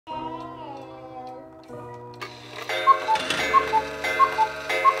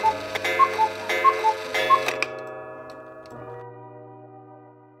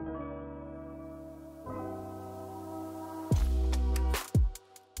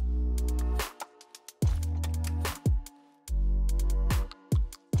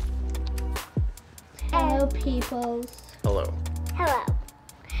peoples. Hello. Hello.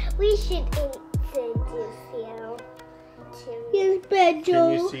 We should introduce you to... Yes, Benjo.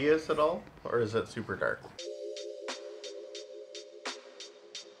 Can you see us at all? Or is it super dark?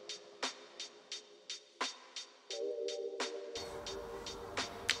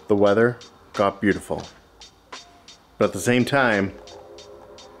 The weather got beautiful. But at the same time,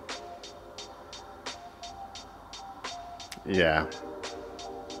 yeah,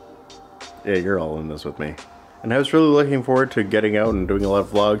 you're all in this with me. And I was really looking forward to getting out and doing a lot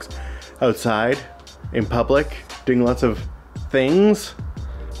of vlogs outside, in public, doing lots of things.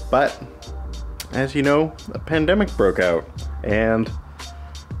 But, as you know, a pandemic broke out, and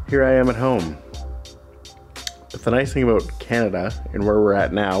here I am at home. But the nice thing about Canada, and where we're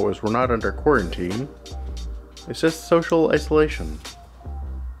at now, is we're not under quarantine. It's just social isolation,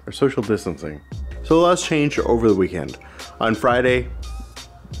 or social distancing. So a lot's changed over the weekend. On Friday,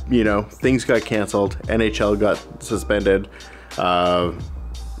 you know, things got canceled. NHL got suspended.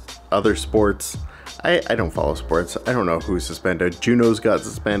 Other sports, I don't follow sports. I don't know who's suspended. Junos got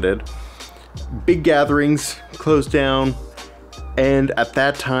suspended. Big gatherings closed down. And at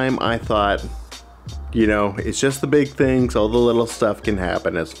that time, I thought, you know, it's just the big things. All the little stuff can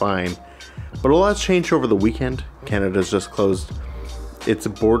happen. It's fine. But a lot's changed over the weekend. Canada's just closed its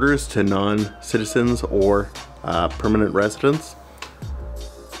borders to non-citizens or permanent residents.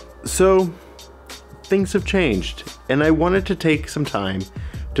 So things have changed, and I wanted to take some time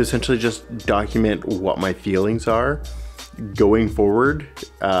to essentially just document what my feelings are going forward,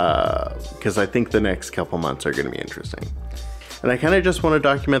 because I think the next couple months are going to be interesting. And I kind of just want to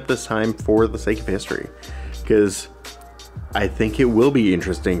document this time for the sake of history, because I think it will be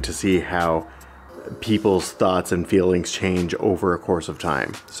interesting to see how people's thoughts and feelings change over a course of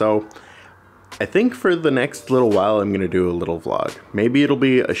time. So I think for the next little while, I'm going to do a little vlog. Maybe it'll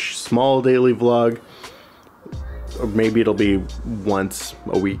be a small daily vlog, or maybe it'll be once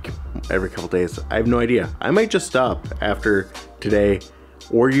a week, every couple days. I have no idea. I might just stop after today,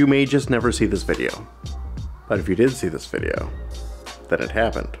 or you may just never see this video. But if you did see this video, then it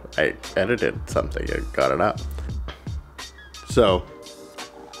happened. I edited something and got it up. So,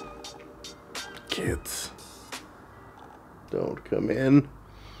 kids, don't come in.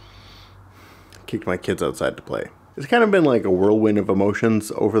 Kicked my kids outside to play. It's kind of been like a whirlwind of emotions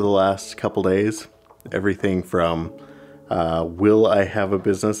over the last couple days. Everything from, will I have a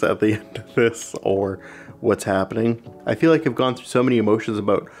business at the end of this, or what's happening? I feel like I've gone through so many emotions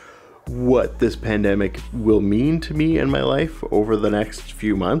about what this pandemic will mean to me in my life over the next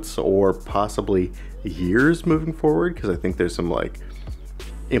few months, or possibly years moving forward, because I think there's some like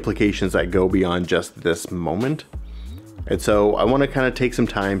implications that go beyond just this moment. And so I want to kind of take some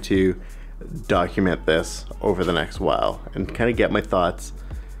time to document this over the next while and kind of get my thoughts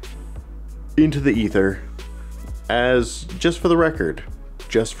into the ether, as just for the record,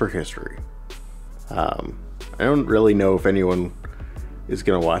 just for history. I don't really know if anyone is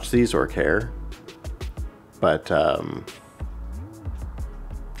gonna watch these or care, but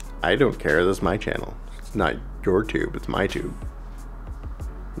I don't care. This is my channel. It's not your tube, it's my tube.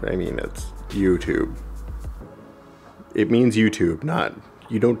 I mean, it's YouTube. It means YouTube, not,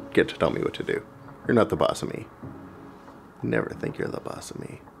 you don't get to tell me what to do. You're not the boss of me. Never think you're the boss of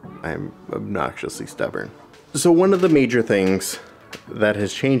me. I'm obnoxiously stubborn. So one of the major things that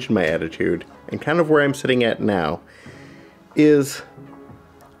has changed my attitude, and kind of where I'm sitting at now, is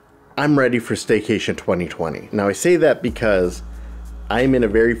I'm ready for Staycation 2020. Now I say that because I'm in a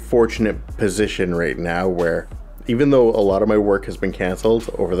very fortunate position right now where, even though a lot of my work has been canceled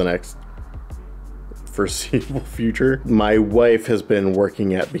over the next foreseeable future, my wife has been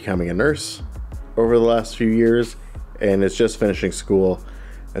working at becoming a nurse over the last few years and is just finishing school,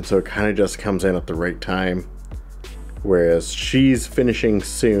 and so it kind of just comes in at the right time, whereas she's finishing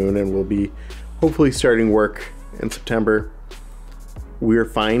soon and will be hopefully starting work in September. We're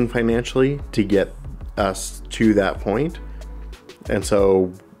fine financially to get us to that point, and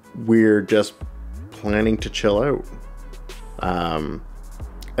so we're just planning to chill out.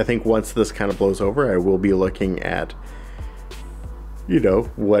 I think once this kind of blows over, I will be looking at, you know,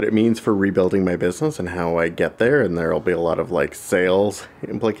 what it means for rebuilding my business and how I get there, and there'll be a lot of like sales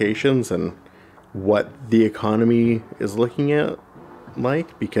implications and what the economy is looking at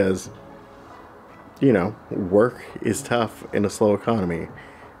like, because, you know, work is tough in a slow economy,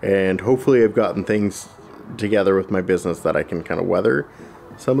 and hopefully I've gotten things together with my business that I can kind of weather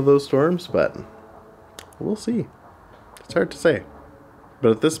some of those storms, but we'll see. It's hard to say. But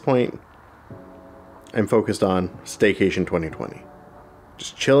at this point, I'm focused on Staycation 2020.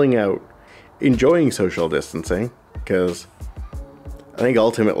 Just chilling out, enjoying social distancing, because think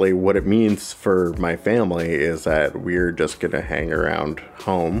ultimately what it means for my family is that we're just gonna hang around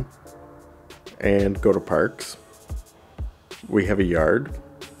home and go to parks. We have a yard.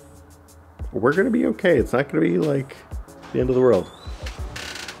 We're gonna be okay. It's not gonna be like the end of the world.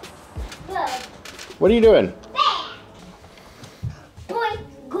 Good. What are you doing? Boy,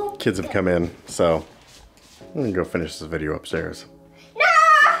 go. Kids have come in, so I'm gonna go finish this video upstairs. No!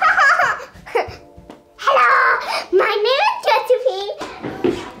 Hello, my name is Josephine.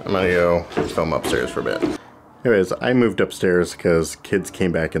 I'm gonna go film upstairs for a bit. Anyways, I moved upstairs because kids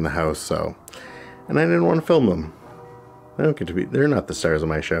came back in the house, so, and I didn't want to film them. I don't get to be, they're not the stars of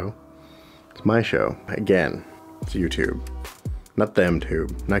my show. It's my show. Again, it's YouTube. Not them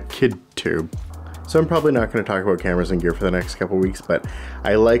tube, not kid tube. So I'm probably not going to talk about cameras and gear for the next couple weeks, but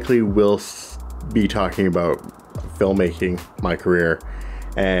I likely will be talking about filmmaking, my career,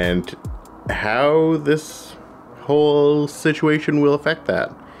 and how this whole situation will affect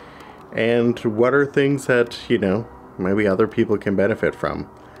that. And what are things that, you know, maybe other people can benefit from.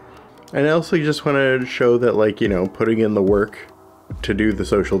 And I also just want to show that, like, you know, putting in the work to do the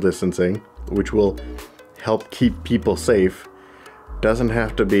social distancing, which will help keep people safe, doesn't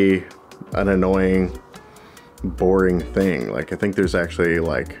have to be an annoying, boring thing. Like, I think there's actually,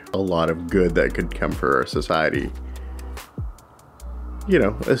 like, a lot of good that could come for our society. You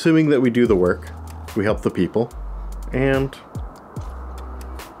know, assuming that we do the work, we help the people, and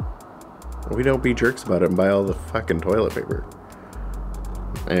we don't be jerks about it and buy all the fucking toilet paper.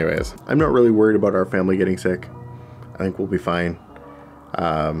 Anyways, I'm not really worried about our family getting sick. I think we'll be fine.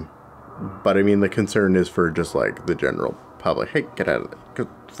 But I mean, the concern is for just like the general public. Hey, get out of it.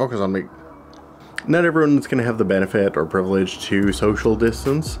 Focus on me. Not everyone's going to have the benefit or privilege to social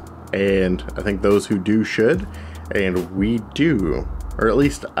distance. And I think those who do should. And we do. Or at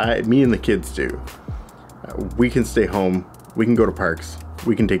least me and the kids do. We can stay home. We can go to parks.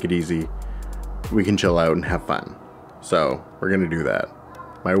 We can take it easy. We can chill out and have fun. So we're going to do that.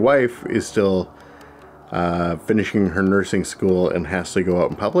 My wife is still finishing her nursing school and has to go out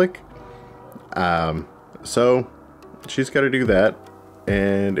in public. So she's got to do that.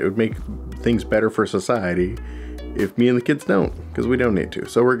 And it would make things better for society if me and the kids don't, because we don't need to.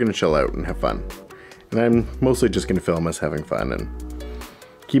 So we're going to chill out and have fun. And I'm mostly just going to film us having fun and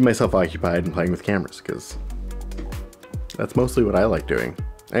keep myself occupied and playing with cameras, because that's mostly what I like doing.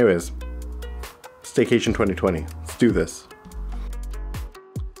 Anyways, Staycation 2020. Let's do this.